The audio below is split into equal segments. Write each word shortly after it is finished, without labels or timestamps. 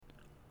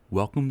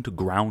Welcome to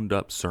Ground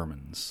Up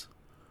Sermons,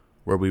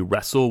 where we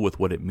wrestle with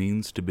what it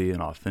means to be an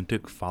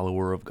authentic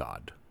follower of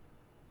God.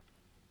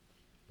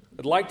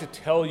 I'd like to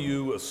tell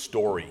you a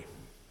story.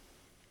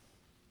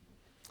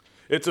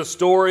 It's a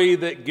story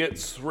that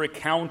gets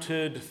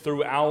recounted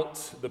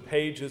throughout the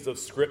pages of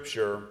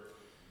Scripture,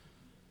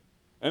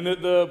 and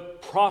that the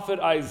prophet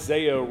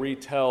Isaiah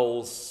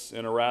retells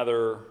in a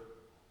rather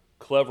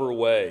clever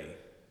way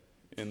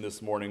in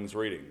this morning's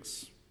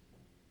readings.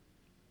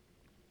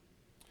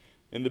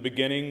 In the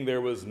beginning, there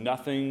was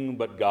nothing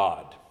but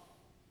God.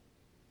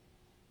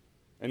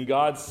 And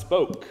God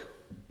spoke,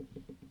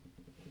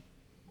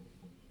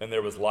 and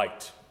there was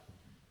light.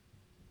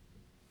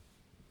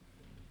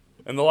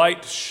 And the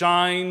light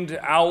shined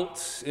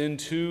out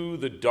into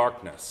the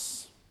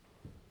darkness.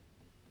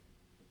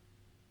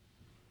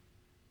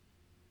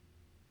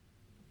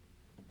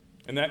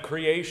 And that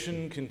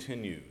creation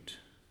continued.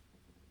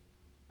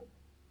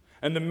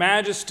 And the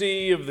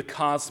majesty of the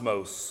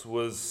cosmos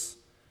was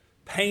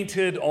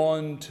painted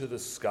onto the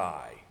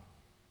sky.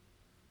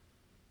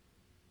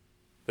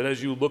 That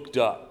as you looked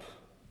up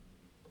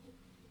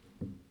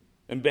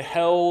and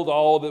beheld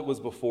all that was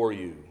before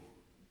you,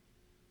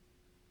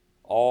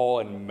 awe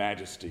and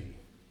majesty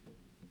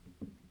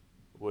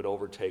would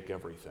overtake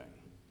everything.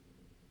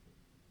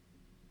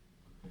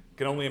 You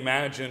can only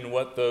imagine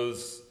what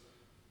those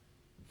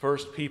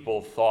first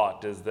people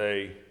thought as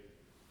they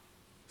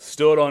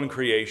stood on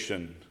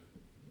creation,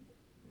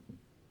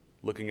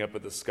 looking up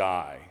at the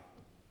sky,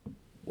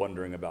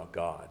 wondering about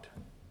God.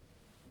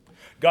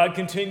 God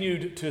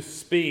continued to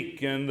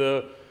speak, and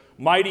the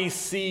mighty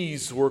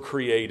seas were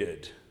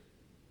created.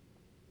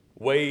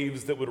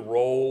 Waves that would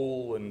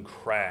roll and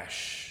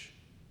crash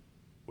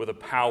with a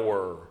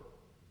power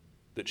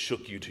that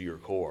shook you to your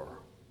core.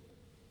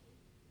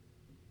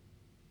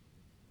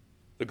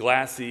 The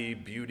glassy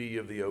beauty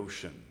of the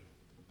ocean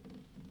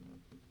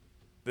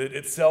that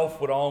itself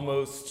would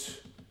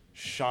almost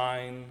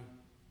shine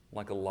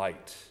like a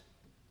light,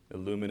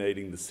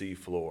 illuminating the sea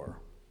floor.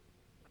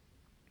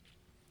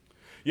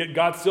 Yet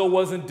God still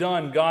wasn't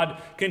done. God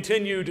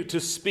continued to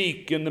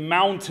speak, and the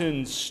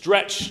mountains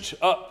stretched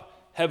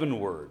up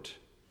heavenward,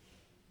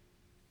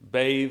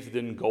 bathed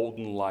in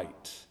golden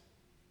light,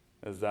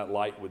 as that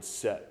light would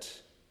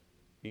set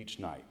each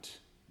night,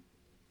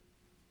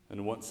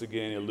 and once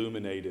again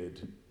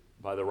illuminated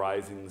by the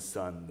rising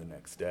sun the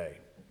next day.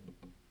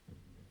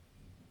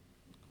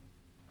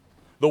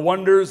 The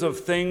wonders of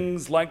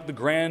things like the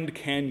Grand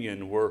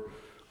Canyon were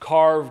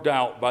carved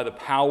out by the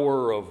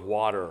power of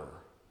water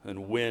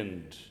and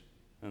wind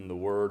and the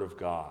Word of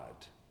God.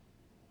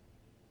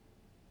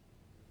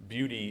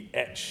 Beauty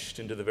etched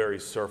into the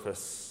very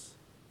surface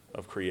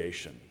of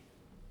creation.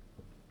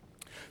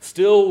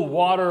 Still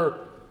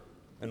water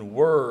and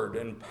word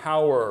and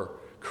power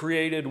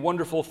created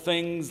wonderful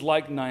things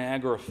like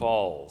Niagara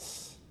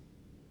Falls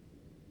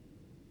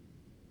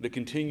that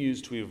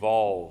continues to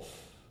evolve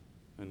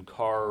and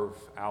carve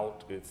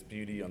out its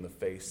beauty on the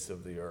face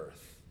of the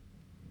earth.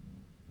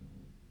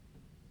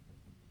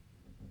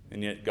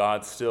 And yet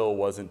God still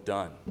wasn't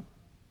done.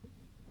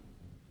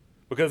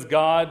 Because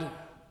God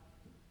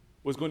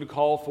was going to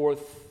call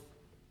forth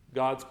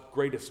God's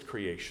greatest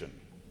creation,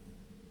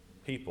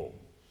 people,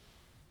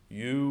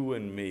 you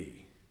and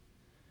me,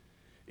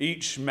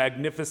 each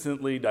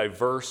magnificently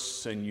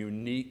diverse and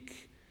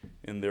unique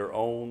in their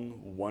own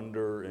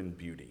wonder and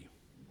beauty.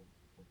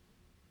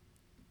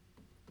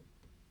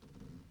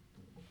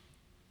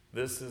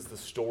 This is the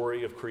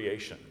story of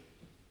creation.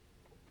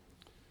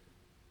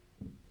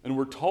 And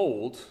we're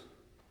told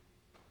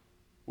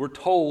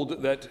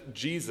that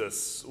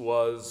Jesus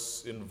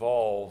was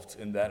involved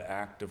in that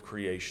act of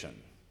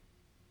creation.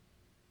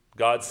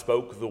 God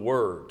spoke the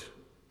word,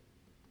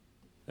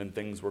 and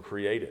things were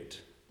created.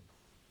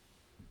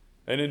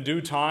 And in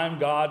due time,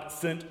 God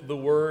sent the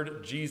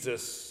word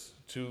Jesus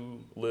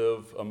to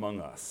live among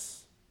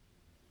us.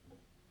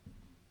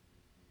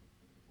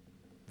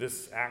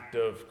 This act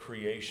of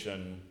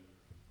creation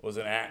was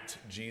an act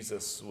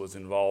Jesus was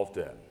involved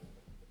in.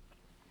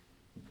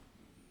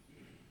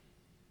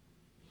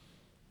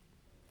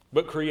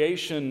 But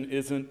creation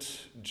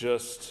isn't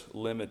just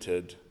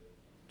limited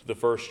to the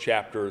first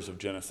chapters of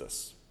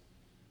Genesis.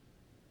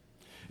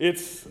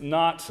 It's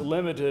not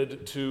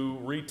limited to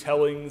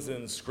retellings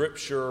in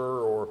scripture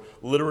or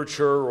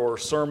literature or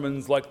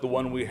sermons like the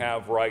one we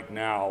have right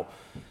now.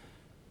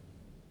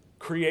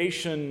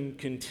 Creation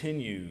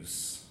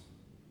continues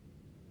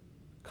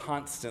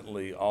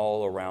constantly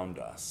all around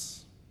us.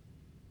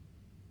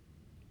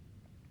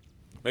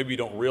 Maybe you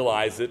don't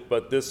realize it,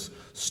 but this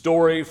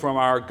story from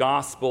our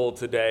gospel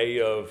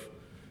today of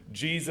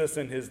Jesus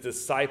and his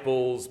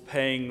disciples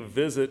paying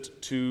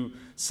visit to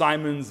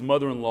Simon's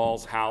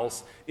mother-in-law's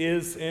house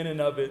is in and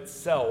of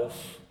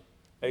itself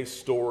a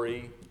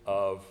story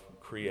of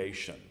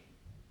creation.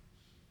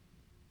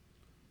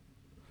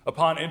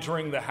 Upon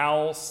entering the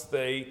house,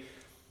 they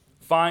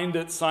find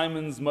that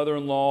Simon's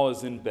mother-in-law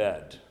is in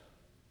bed,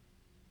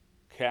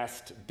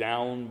 cast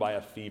down by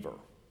a fever.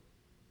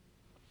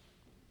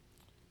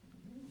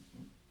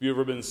 You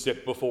ever been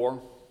sick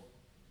before?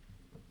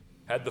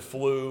 had the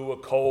flu, a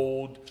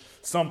cold,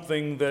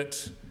 something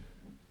that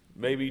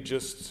maybe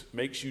just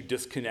makes you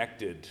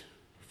disconnected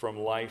from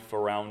life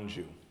around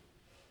you.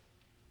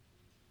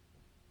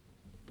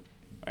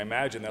 I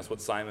imagine that's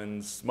what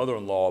Simon's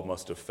mother-in-law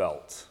must have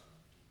felt.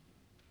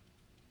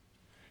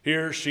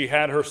 Here she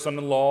had her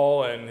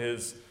son-in-law and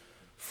his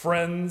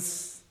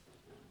friends,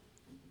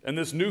 and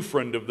this new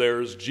friend of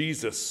theirs,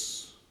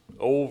 Jesus,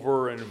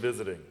 over and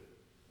visiting.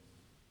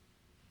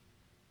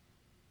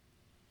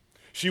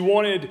 She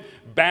wanted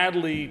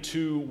badly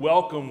to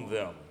welcome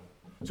them,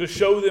 to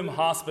show them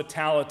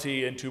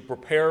hospitality, and to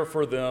prepare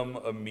for them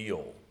a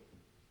meal.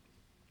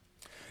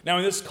 Now,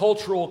 in this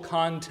cultural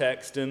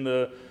context in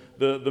the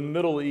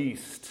Middle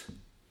East,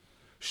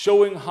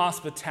 showing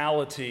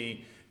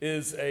hospitality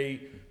is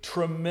a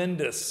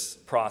tremendous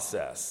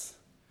process.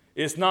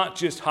 It's not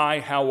just, hi,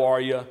 how are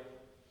you?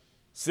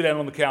 Sit down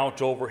on the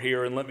couch over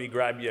here and let me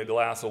grab you a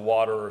glass of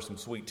water or some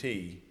sweet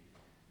tea.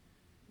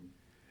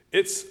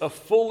 It's a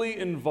fully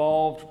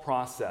involved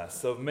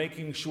process of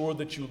making sure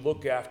that you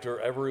look after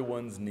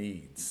everyone's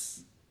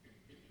needs.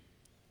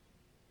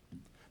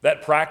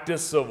 That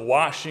practice of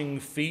washing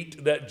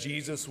feet that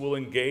Jesus will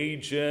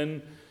engage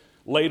in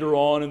later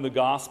on in the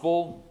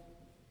gospel,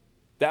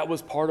 that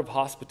was part of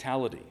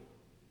hospitality.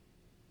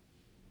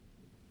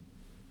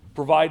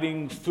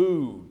 Providing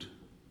food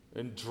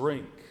and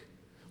drink,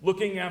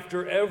 looking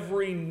after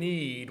every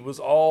need was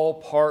all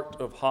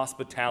part of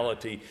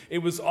hospitality. It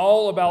was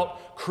all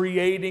about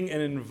creating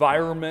an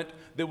environment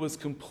that was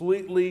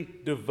completely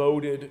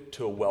devoted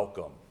to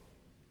welcome.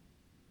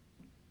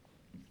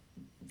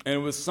 And it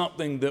was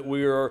something that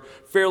we are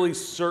fairly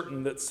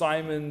certain that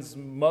Simon's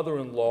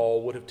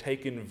mother-in-law would have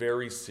taken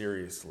very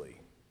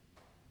seriously.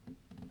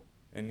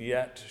 And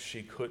yet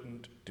she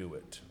couldn't do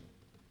it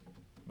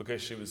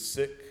because she was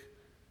sick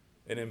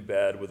and in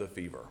bed with a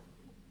fever.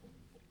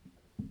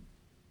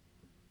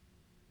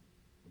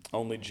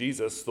 Only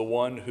Jesus, the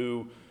one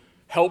who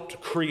helped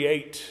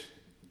create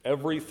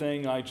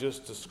everything I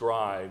just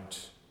described,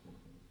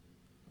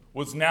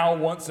 was now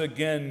once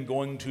again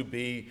going to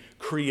be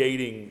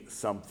creating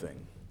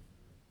something.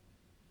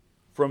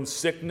 From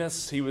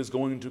sickness, he was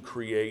going to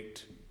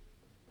create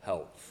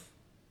health.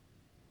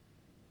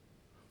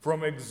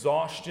 From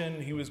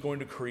exhaustion, he was going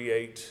to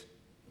create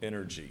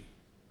energy.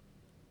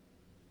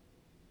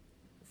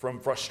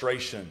 From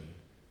frustration,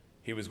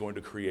 he was going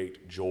to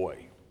create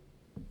joy.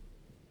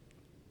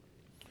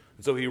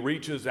 And so he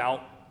reaches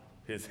out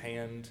his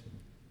hand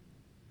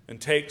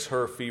and takes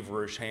her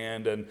feverish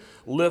hand and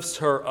lifts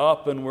her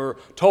up, and we're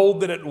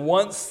told that at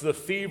once the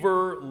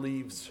fever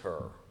leaves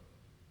her.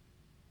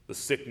 The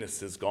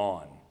sickness is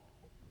gone.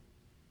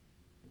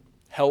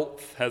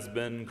 Health has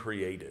been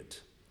created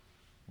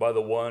by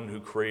the one who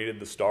created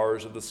the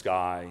stars of the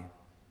sky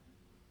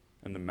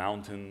and the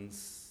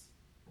mountains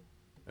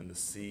and the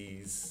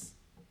seas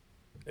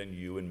and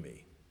you and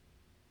me.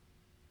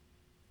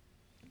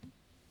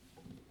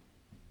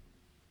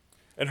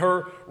 And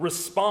her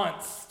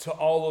response to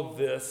all of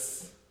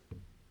this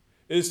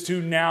is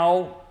to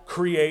now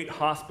create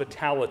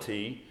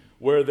hospitality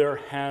where there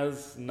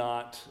has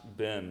not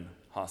been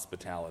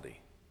hospitality.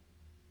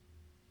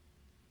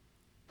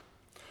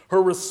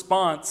 Her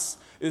response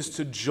is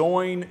to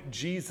join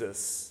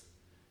Jesus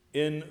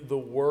in the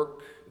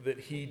work that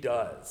he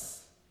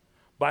does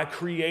by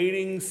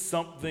creating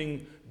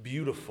something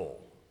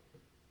beautiful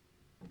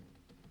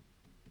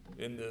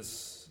in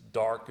this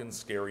dark and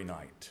scary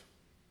night.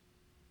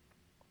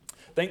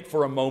 Think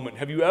for a moment,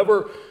 have you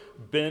ever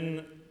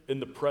been in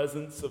the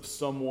presence of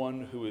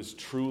someone who is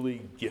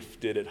truly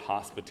gifted at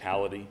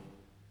hospitality?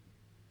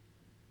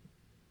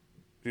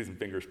 See some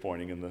fingers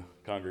pointing in the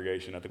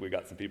congregation. I think we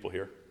got some people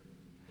here.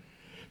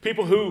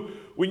 People who,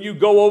 when you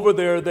go over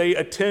there, they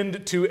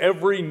attend to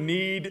every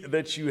need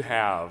that you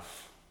have.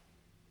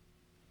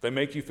 They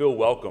make you feel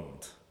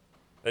welcomed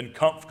and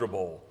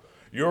comfortable.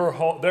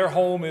 Their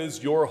home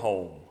is your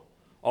home.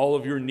 All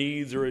of your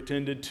needs are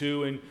attended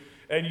to,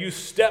 and you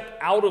step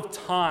out of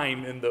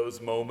time in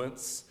those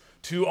moments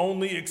to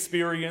only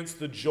experience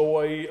the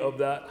joy of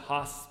that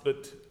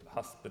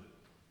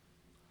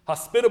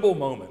hospitable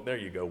moment. There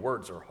you go.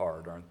 Words are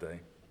hard, aren't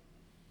they?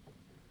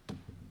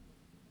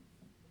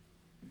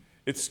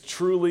 It's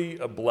truly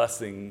a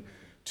blessing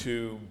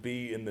to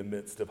be in the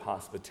midst of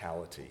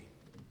hospitality.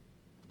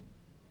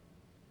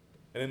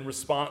 And in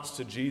response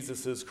to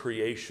Jesus'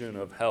 creation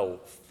of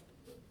health,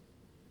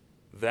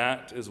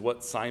 that is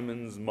what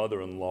Simon's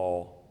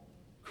mother-in-law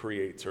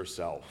creates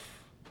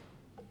herself.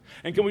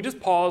 And can we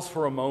just pause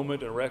for a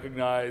moment and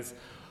recognize,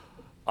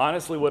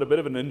 honestly, what a bit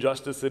of an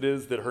injustice it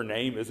is that her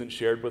name isn't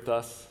shared with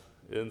us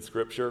in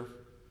Scripture?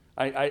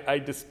 I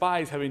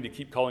despise having to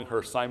keep calling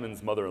her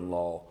Simon's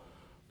mother-in-law,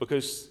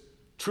 because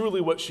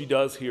truly what she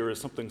does here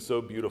is something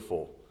so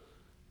beautiful.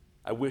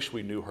 I wish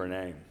we knew her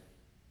name.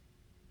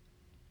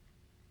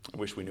 I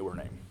wish we knew her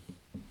name.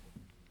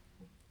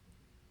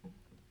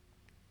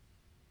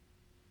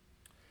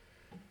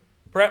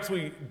 Perhaps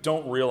we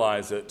don't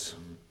realize it,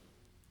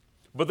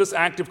 but this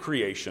act of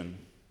creation,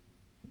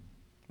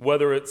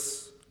 whether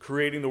it's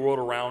creating the world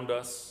around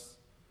us,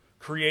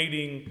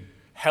 creating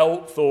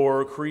health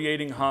or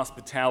creating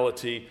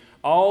hospitality,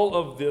 all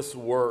of this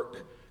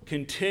work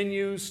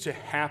continues to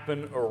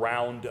happen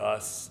around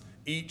us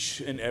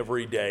each and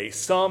every day.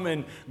 Some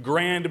in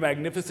grand,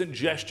 magnificent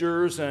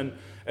gestures and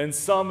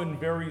some in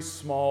very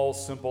small,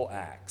 simple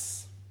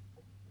acts.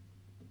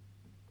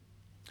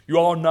 You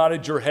all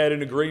nodded your head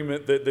in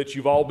agreement that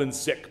you've all been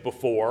sick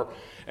before.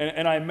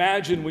 And I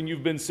imagine when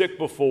you've been sick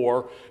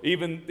before,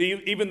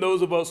 even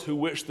those of us who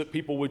wish that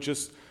people would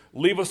just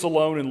leave us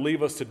alone and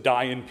leave us to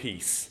die in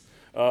peace,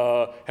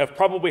 have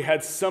probably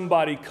had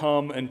somebody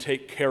come and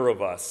take care of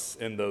us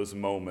in those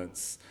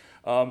moments.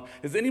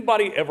 Has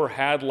anybody ever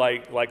had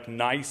like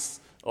nice,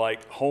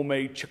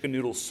 homemade chicken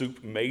noodle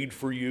soup made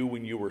for you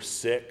when you were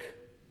sick?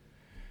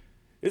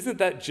 Isn't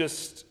that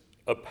just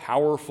a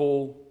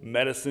powerful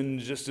medicine,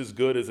 just as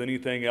good as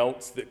anything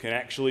else that can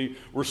actually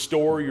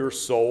restore your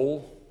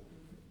soul?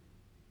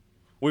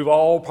 We've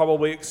all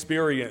probably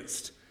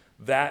experienced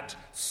that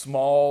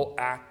small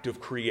act of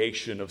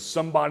creation of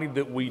somebody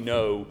that we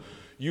know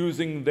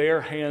using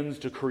their hands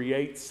to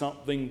create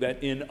something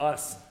that in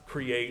us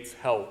creates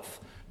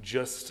health,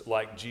 just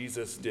like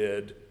Jesus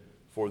did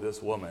for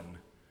this woman,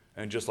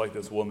 and just like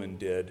this woman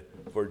did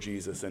for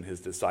Jesus and his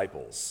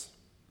disciples.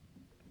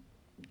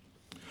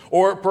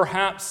 Or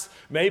perhaps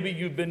maybe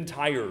you've been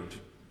tired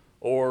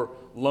or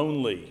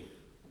lonely,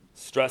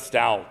 stressed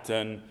out,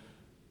 and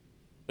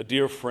a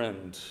dear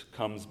friend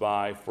comes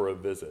by for a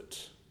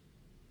visit,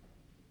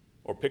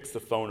 or picks the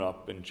phone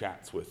up and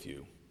chats with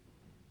you,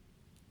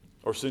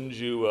 or sends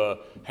you a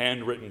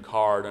handwritten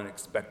card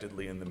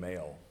unexpectedly in the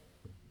mail.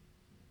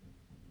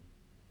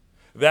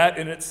 That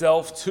in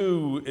itself,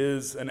 too,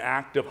 is an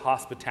act of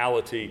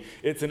hospitality.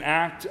 It's an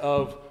act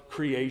of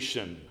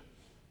creation.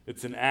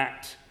 It's an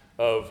act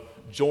of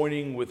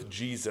joining with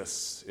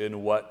Jesus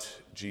in what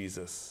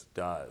Jesus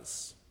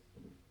does.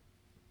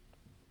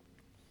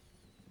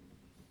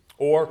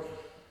 Or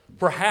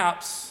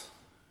perhaps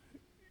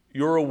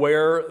you're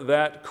aware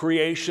that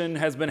creation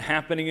has been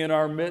happening in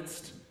our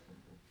midst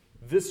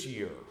this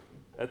year,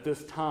 at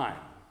this time,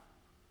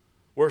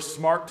 where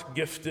smart,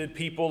 gifted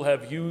people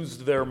have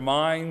used their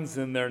minds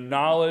and their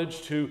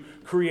knowledge to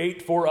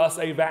create for us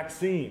a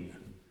vaccine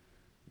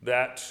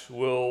that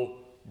will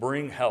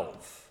bring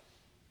health,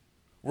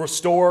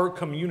 restore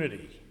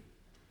community,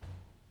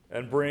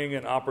 and bring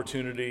an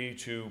opportunity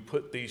to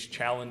put these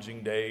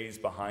challenging days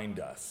behind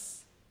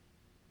us.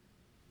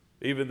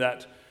 Even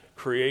that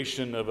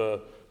creation of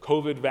a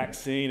COVID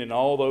vaccine and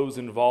all those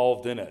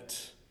involved in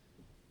it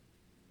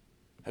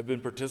have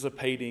been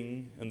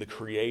participating in the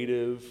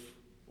creative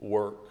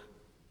work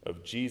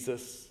of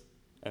Jesus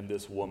and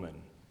this woman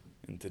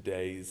in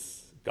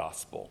today's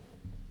gospel.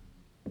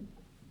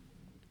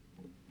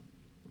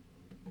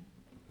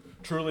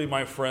 Truly,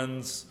 my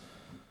friends,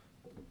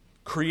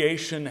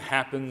 creation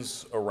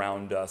happens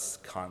around us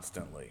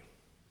constantly.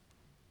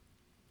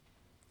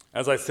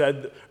 As I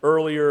said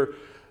earlier,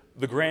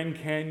 the Grand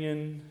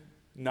Canyon,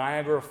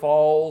 Niagara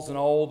Falls, and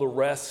all the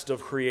rest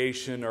of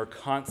creation are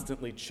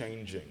constantly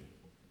changing.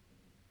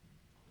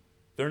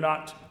 They're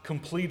not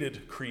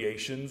completed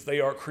creations,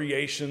 they are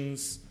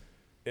creations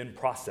in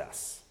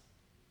process.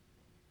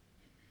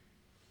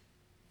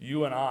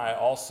 You and I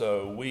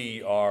also,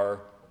 we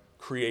are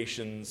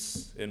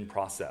creations in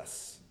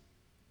process.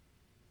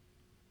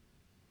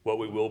 What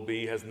we will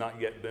be has not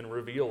yet been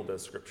revealed,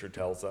 as Scripture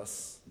tells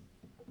us,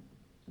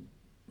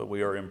 but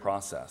we are in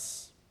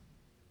process.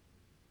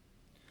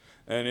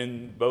 And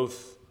in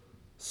both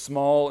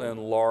small and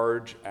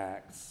large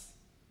acts,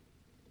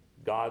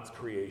 God's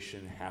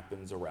creation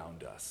happens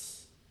around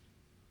us.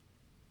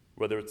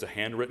 Whether it's a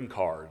handwritten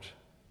card,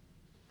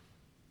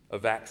 a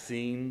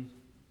vaccine,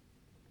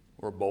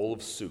 or a bowl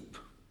of soup,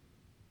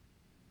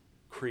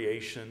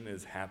 creation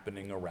is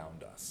happening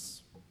around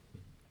us.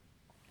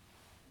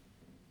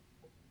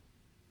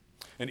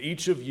 And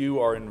each of you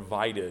are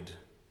invited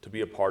to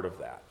be a part of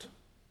that.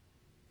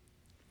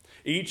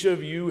 Each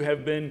of you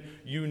have been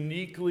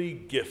uniquely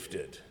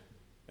gifted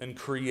and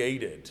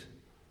created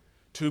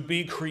to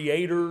be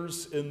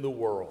creators in the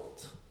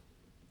world.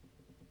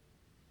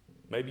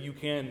 Maybe you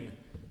can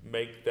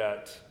make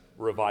that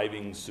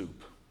reviving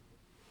soup.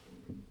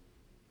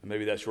 And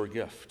maybe that's your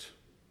gift.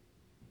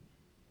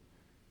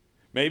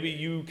 Maybe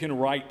you can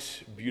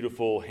write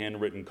beautiful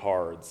handwritten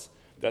cards.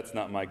 That's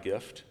not my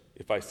gift.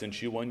 If I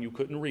sent you one, you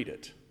couldn't read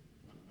it.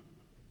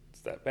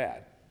 It's that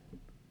bad.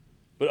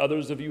 But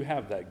others of you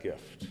have that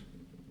gift.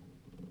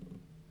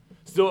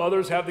 Still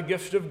others have the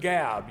gift of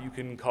gab. You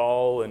can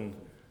call and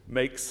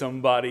make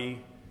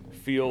somebody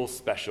feel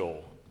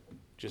special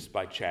just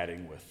by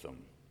chatting with them.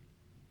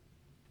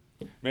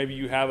 Maybe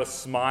you have a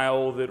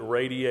smile that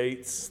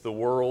radiates the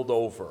world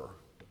over,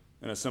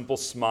 and a simple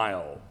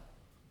smile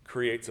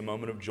creates a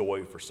moment of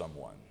joy for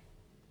someone.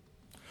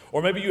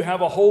 Or maybe you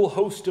have a whole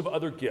host of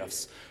other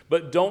gifts,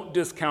 but don't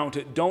discount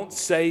it. Don't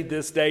say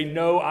this day,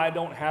 no, I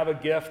don't have a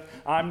gift.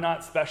 I'm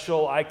not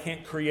special. I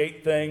can't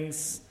create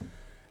things.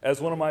 As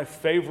one of my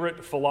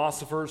favorite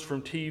philosophers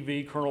from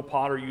TV, Colonel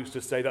Potter, used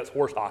to say, that's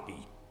horse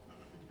hockey.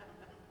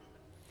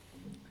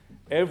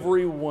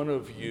 Every one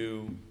of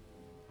you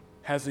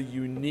has a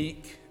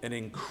unique and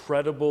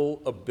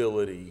incredible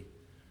ability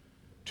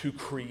to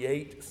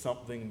create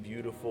something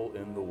beautiful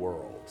in the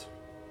world.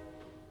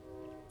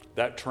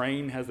 That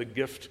train has a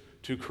gift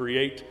to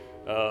create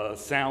a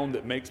sound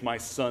that makes my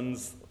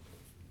son's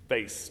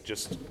face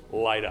just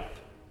light up.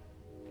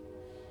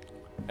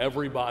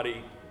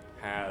 Everybody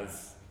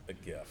has a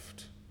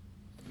gift.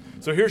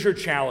 So here's your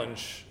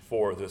challenge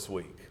for this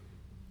week.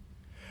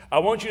 I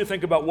want you to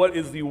think about what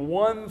is the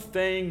one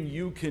thing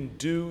you can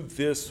do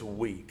this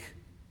week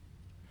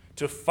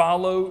to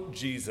follow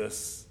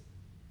Jesus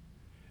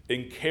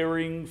in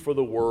caring for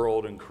the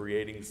world and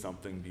creating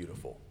something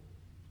beautiful.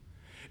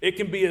 It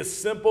can be as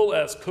simple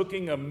as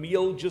cooking a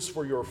meal just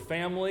for your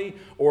family,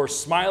 or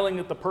smiling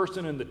at the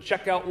person in the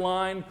checkout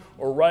line,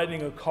 or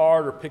writing a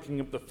card, or picking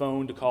up the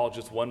phone to call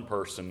just one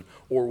person,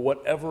 or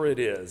whatever it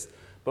is.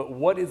 But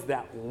what is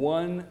that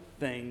one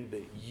thing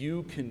that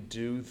you can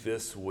do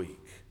this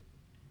week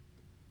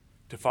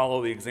to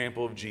follow the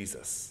example of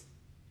Jesus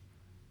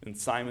and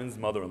Simon's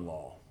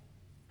mother-in-law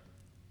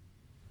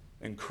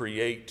and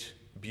create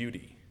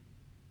beauty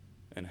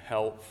and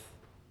health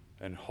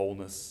and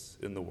wholeness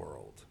in the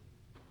world?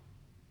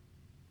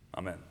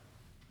 Amen.